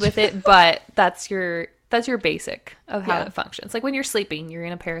depth with it, but that's your That's your basic of how Yeah. it functions. Like when you're sleeping, you're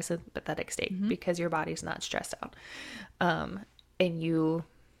in a parasympathetic state because your body's not stressed out. And you,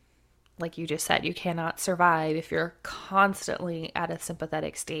 like you just said, you cannot survive if you're constantly at a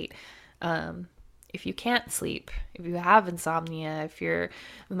sympathetic state. If you can't sleep, if you have insomnia, if your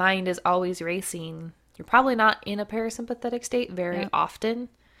mind is always racing, you're probably not in a parasympathetic state very often.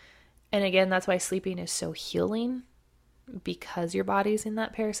 And again, that's why sleeping is so healing, because your body's in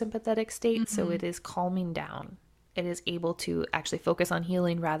that parasympathetic state. So it is calming down. It is able to actually focus on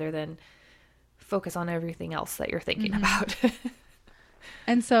healing rather than focus on everything else that you're thinking about.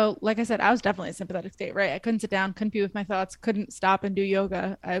 And so, like I said, I was definitely a sympathetic state, right? I couldn't sit down, couldn't be with my thoughts, couldn't stop and do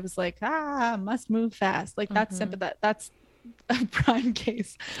yoga. I was like, must move fast. Like that's sympathetic. That's a prime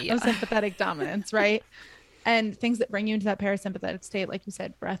case of sympathetic dominance, right? And things that bring you into that parasympathetic state, like you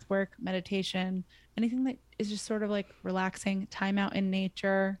said, breath work, meditation, anything that is just sort of like relaxing, time out in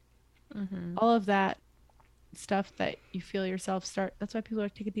nature, all of that stuff that you feel yourself start. That's why people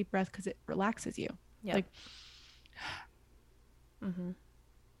like take a deep breath, because it relaxes you. Like,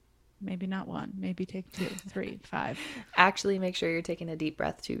 maybe not one, maybe take 2, 3, 5. Actually, make sure you're taking a deep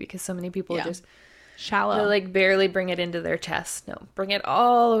breath too, because so many people just shallow, they like barely bring it into their chest. No, bring it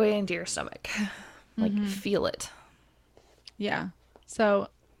all the way into your stomach. Like feel it. Yeah. So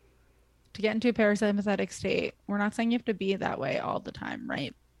to get into a parasympathetic state, we're not saying you have to be that way all the time,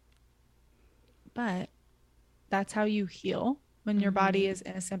 right? But that's how you heal when your body is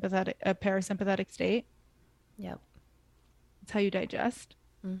in a parasympathetic state. Yep. It's how you digest.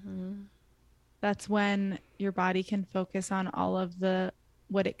 That's when your body can focus on all of the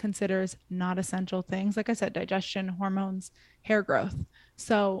what it considers not essential things. Like I said, digestion, hormones, hair growth.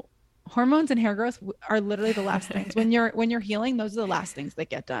 So hormones and hair growth are literally the last things. When you're healing, those are the last things that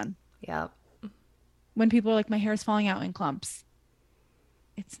get done. Yeah. When people are like, my hair is falling out in clumps,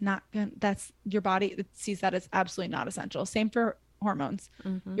 it's not gonna, that's your body, it sees that as absolutely not essential. Same for hormones.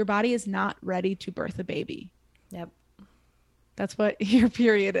 Your body is not ready to birth a baby. Yep. That's what your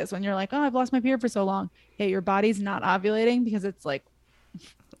period is. When you're like, oh, I've lost my period for so long. Yeah, your body's not ovulating because it's like,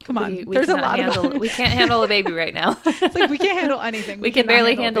 come on, We there's a lot of we can't handle a baby right now. It's like we can't handle anything. We can cannot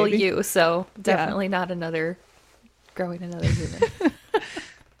barely handle a baby. you, so definitely not growing another human.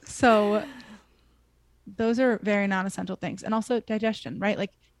 So those are very non-essential things. And also digestion, right?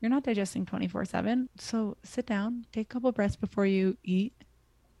 Like you're not digesting 24/7. So sit down, take a couple breaths before you eat.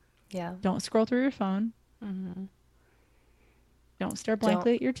 Yeah. Don't scroll through your phone. Don't stare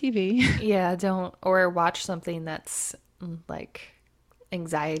blankly at your TV. Yeah, or watch something that's like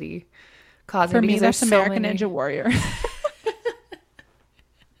anxiety causing. For me, because that's there's so American many... Ninja Warrior.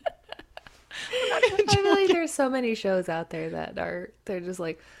 I feel like there's so many shows out there that they're just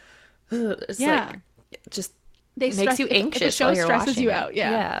like, it's like, just makes you anxious. If the show while you're stresses watching you it. out.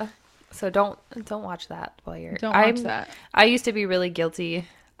 Yeah. So don't watch that while you're. Don't watch that. I used to be really guilty.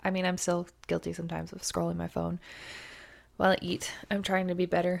 I mean, I'm still guilty sometimes of scrolling my phone while I eat. I'm trying to be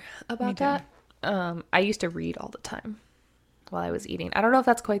better about that. I used to read all the time while I was eating. I don't know if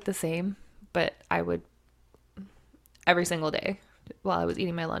that's quite the same, but I would every single day while I was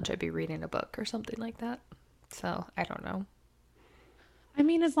eating my lunch, I'd be reading a book or something like that. So I don't know. I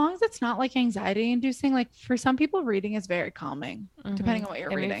mean, as long as it's not like anxiety inducing, like for some people, reading is very calming, depending on what you're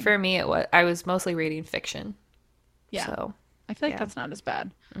reading. Mean, for me, I was mostly reading fiction. Yeah. So I feel like that's not as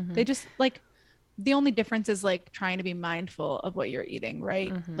bad. They just like, the only difference is like trying to be mindful of what you're eating,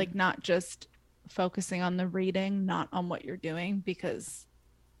 right? Like not just focusing on the reading, not on what you're doing, because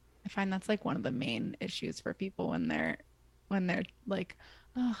I find that's like one of the main issues for people when they're like,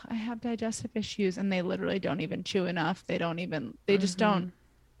 oh, I have digestive issues, and they literally don't even chew enough. They just don't.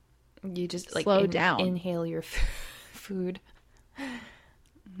 You just like slow down, inhale your food.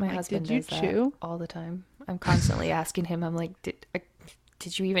 My husband did you does that chew all the time. I'm constantly asking him. I'm like,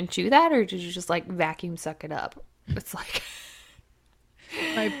 did you even chew that, or did you just like vacuum suck it up? It's like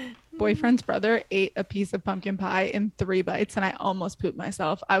my boyfriend's brother ate a piece of pumpkin pie in 3 bites, and I almost pooped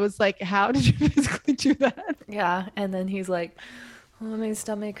myself. I was like, how did you physically do that? Yeah. And then he's like, oh, my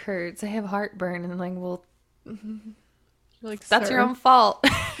stomach hurts. I have heartburn. And I'm like, well, like, that's your own fault.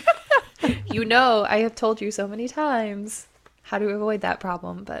 You know, I have told you so many times how to avoid that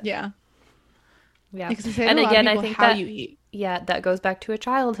problem, but yeah. And again, I think that you eat. Yeah, that goes back to a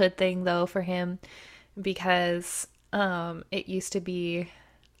childhood thing though for him, because it used to be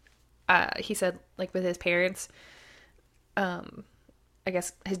he said like with his parents, I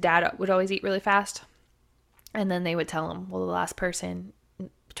guess his dad would always eat really fast, and then they would tell him, well, the last person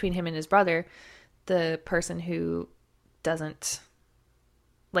between him and his brother, the person who hasn't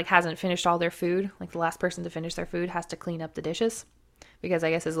finished all their food, like the last person to finish their food has to clean up the dishes, because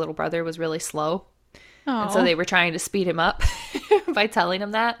I guess his little brother was really slow. And so Oh. they were trying to speed him up by telling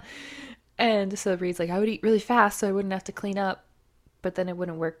him that. And so Reed's like, I would eat really fast so I wouldn't have to clean up. But then it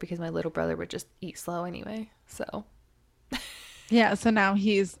wouldn't work because my little brother would just eat slow anyway. So, Yeah, so now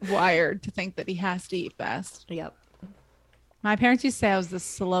he's wired to think that he has to eat fast. yep. My parents used to say I was the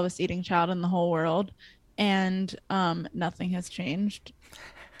slowest eating child in the whole world, and nothing has changed.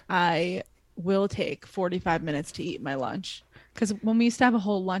 I will take 45 minutes to eat my lunch. Because when we used to have a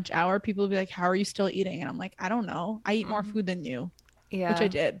whole lunch hour, people would be like, how are you still eating? And I'm like, I don't know. I eat more food than you, Yeah. which I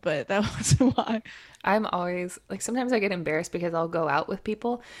did, but that wasn't why. I'm always like, sometimes I get embarrassed because I'll go out with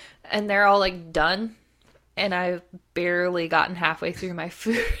people and they're all like done. And I've barely gotten halfway through my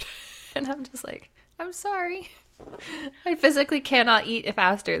food. And I'm just like, I'm sorry. I physically cannot eat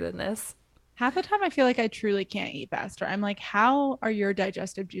faster than this. Half the time, I feel like I truly can't eat faster. I'm like, how are your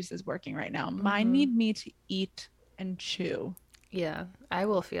digestive juices working right now? Mine need me to eat and chew. Yeah, I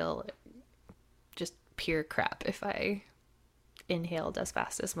will feel just pure crap if I inhaled as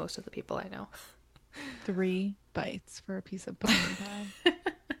fast as most of the people I know. 3 bites for a piece of pumpkin pie.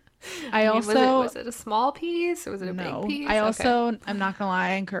 I mean, also was it a small piece or was it a no. big piece? I Okay. also, I'm not gonna lie,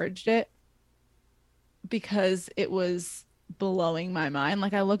 I encouraged it because it was blowing my mind.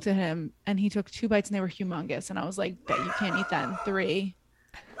 Like I looked at him and he took 2 bites and they were humongous, and I was like, "Bet you can't eat that in 3."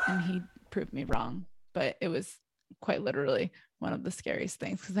 And he proved me wrong. But it was quite literally one of the scariest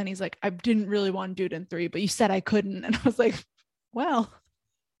things because then he's like, "I didn't really want to do it in 3, but you said I couldn't," and I was like, "Well."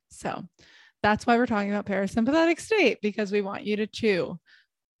 So that's why we're talking about parasympathetic state, because we want you to chew.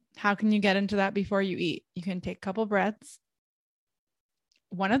 How can you get into that before you eat? You can take a couple breaths.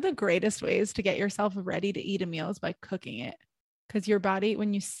 One of the greatest ways to get yourself ready to eat a meal is by cooking it, because your body,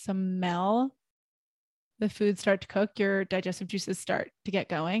 when you smell the food start to cook, your digestive juices start to get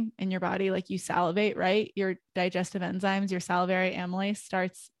going in your body. Like you salivate, right? Your digestive enzymes, your salivary amylase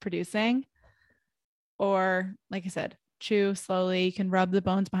starts producing. Or like I said, chew slowly. You can rub the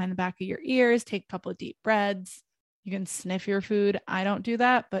bones behind the back of your ears, take a couple of deep breaths. You can sniff your food. I don't do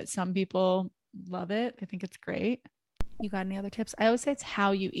that, but some people love it. I think it's great. You got any other tips? I always say it's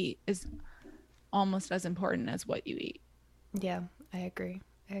how you eat is almost as important as what you eat. Yeah, I agree.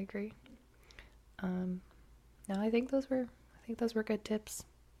 No, I think those were good tips.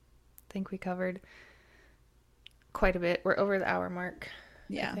 I think we covered quite a bit. We're over the hour mark.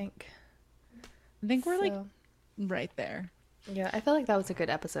 Yeah. I think we're like so. right there. Yeah, I feel like that was a good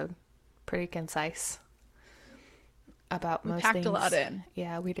episode. Pretty concise about We most packed things. a lot in.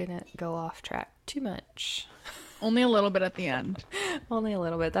 Yeah, we didn't go off track too much. Only a little bit at the end. Only a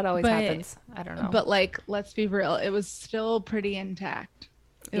little bit. That always But- happens. I don't know. But like, let's be real. It was still pretty intact.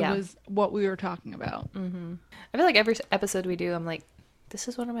 It Yeah. was what we were talking about. I feel like every episode we do, I'm like, this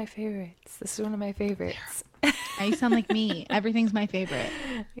is one of my favorites. This is one of my favorites. Now you sound like me. Everything's my favorite.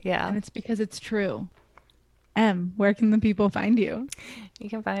 Yeah. And it's because it's true. Where can the people find you? You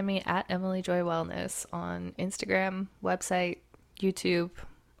can find me at Emily Joy Wellness on Instagram, website, YouTube,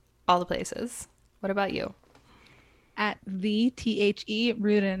 all the places. What about you? At the THE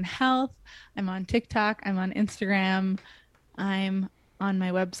Rooted in Health. I'm on TikTok. I'm on Instagram. I'm on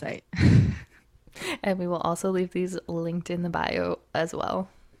my website. And we will also leave these linked in the bio as well.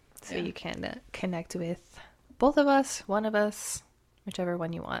 So Yeah. you can connect with both of us, one of us, whichever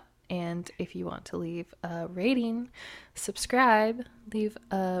one you want. And if you want to leave a rating, subscribe, leave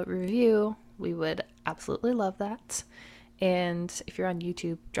a review, we would absolutely love that. And if you're on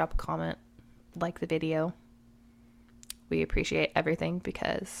YouTube, drop a comment, like the video. We appreciate everything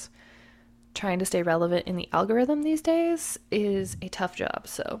because trying to stay relevant in the algorithm these days is a tough job.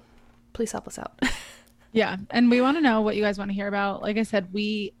 So please help us out. Yeah. And we want to know what you guys want to hear about. Like I said,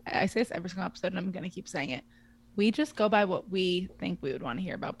 I say this every single episode and I'm going to keep saying it. We just go by what we think we would want to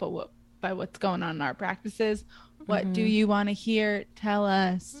hear about, but by what's going on in our practices. What do you want to hear? Tell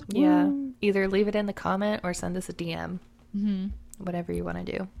us. Yeah. Woo. Either leave it in the comment or send us a DM. Mm-hmm. Whatever you want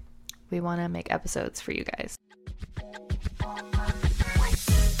to do. We want to make episodes for you guys.